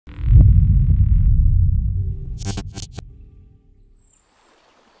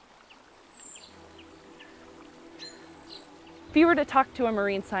If you were to talk to a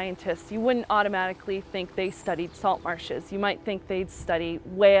marine scientist, you wouldn't automatically think they studied salt marshes. You might think they'd study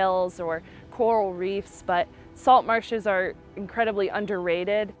whales or coral reefs, but salt marshes are incredibly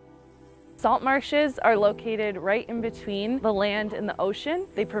underrated. Salt marshes are located right in between the land and the ocean.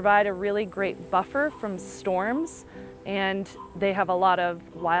 They provide a really great buffer from storms, and they have a lot of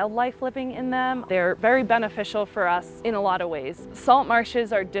wildlife living in them. They're very beneficial for us in a lot of ways. Salt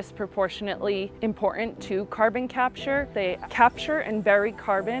marshes are disproportionately important to carbon capture. They capture and bury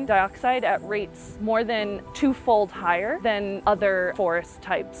carbon dioxide at rates more than twofold higher than other forest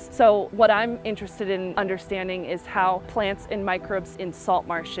types. So what I'm interested in understanding is how plants and microbes in salt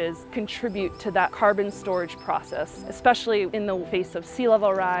marshes contribute to that carbon storage process, especially in the face of sea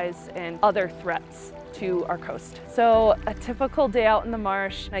level rise and other threats to our coast. So a typical day out in the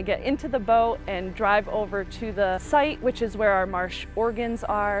marsh, I get into the boat and drive over to the site, which is where our marsh organs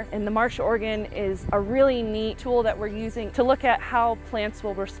are. And the marsh organ is a really neat tool that we're using to look at how plants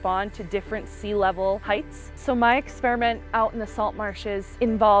will respond to different sea level heights. So my experiment out in the salt marshes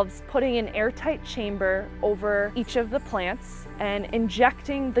involves putting an airtight chamber over each of the plants and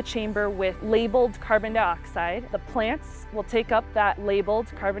injecting the chamber with labeled carbon dioxide. The plants will take up that labeled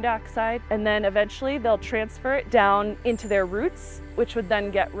carbon dioxide, and then eventually they'll transfer it down into their roots, which would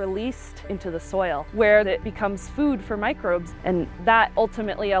then get released into the soil, where it becomes food for microbes. And that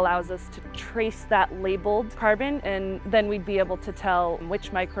ultimately allows us to trace that labeled carbon, and then we'd be able to tell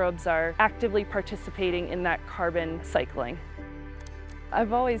which microbes are actively participating in that carbon cycling.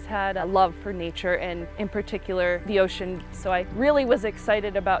 I've always had a love for nature, and in particular the ocean, so I really was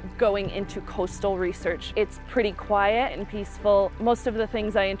excited about going into coastal research. It's pretty quiet and peaceful. Most of the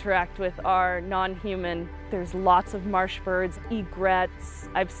things I interact with are non-human. There's lots of marsh birds, egrets.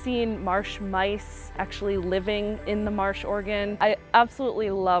 I've seen marsh mice actually living in the marsh organ. I absolutely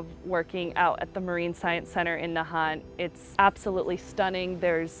love working out at the Marine Science Center in Nahant. It's absolutely stunning.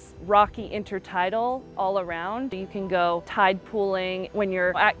 There's rocky intertidal all around. You can go tide pooling when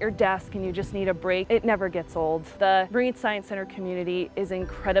you're at your desk and you just need a break. It never gets old. The Marine Science Center community is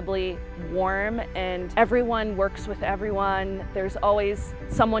incredibly warm, and everyone works with everyone. There's always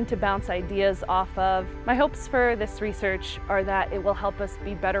someone to bounce ideas off of. My hopes for this research are that it will help us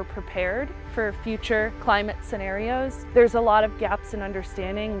be better prepared for future climate scenarios. There's a lot of gaps in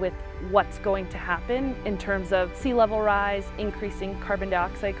understanding with what's going to happen in terms of sea level rise, increasing carbon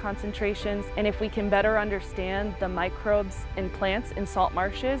dioxide concentrations, and if we can better understand the microbes and plants in salt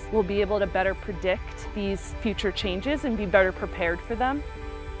marshes, we'll be able to better predict these future changes and be better prepared for them.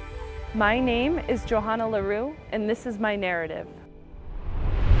 My name is Johanna, and this is my narrative.